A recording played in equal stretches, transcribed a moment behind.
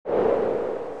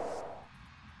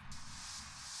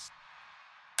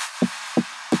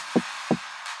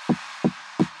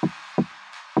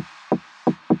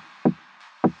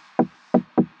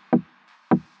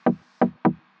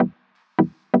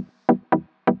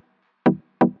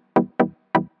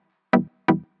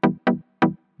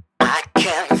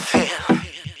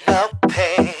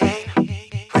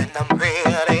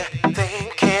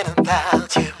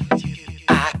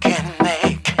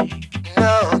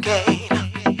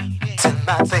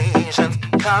my vision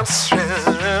comes true.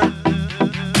 Salut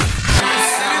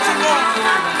tout le monde,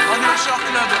 on est au Short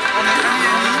Club, on est à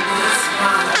Miami.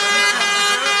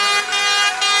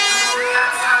 Il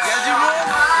y a du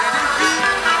monde, il y a des filles,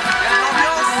 il y a de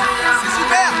l'ambiance, c'est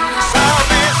super.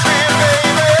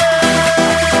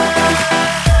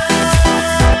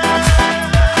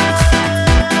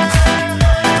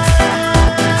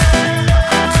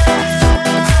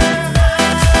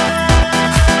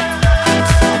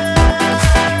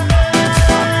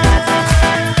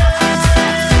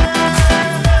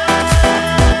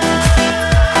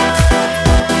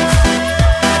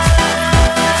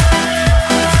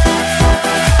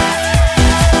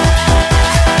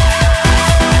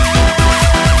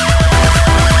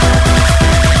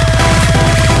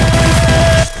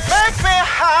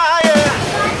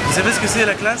 Vous savez ce que c'est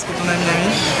la classe quand on est à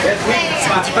Miami? C'est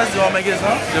quand tu passes devant un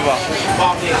magasin, je vais voir.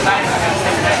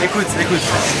 Écoute,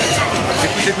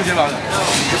 viens voir.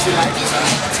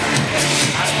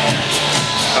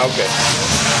 Ah ok.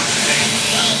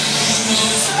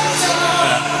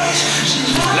 Voilà.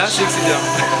 Là c'est que c'est bien.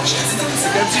 C'est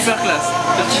quand même super classe.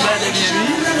 Quand tu vas à Miami,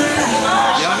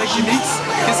 il y a un mec qui mixe.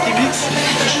 Qu'est-ce qu'il mixe?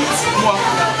 Moi.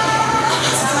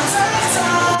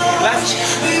 Classe.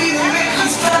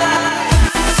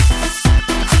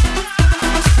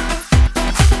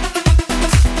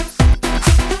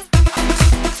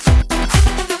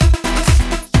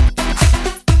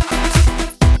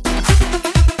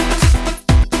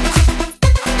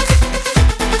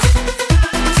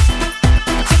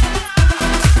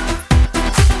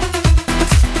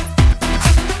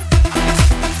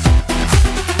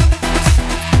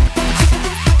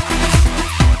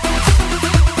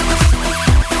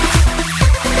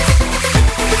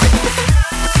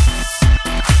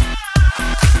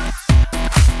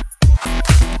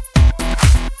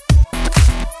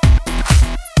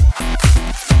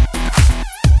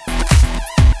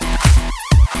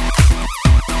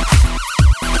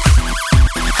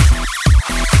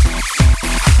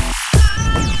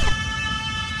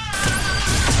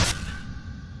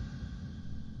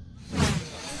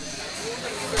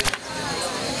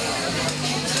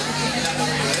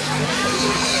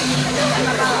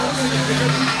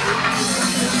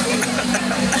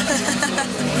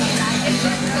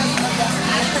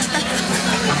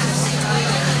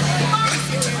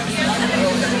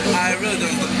 I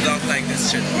really don't like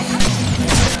this shit.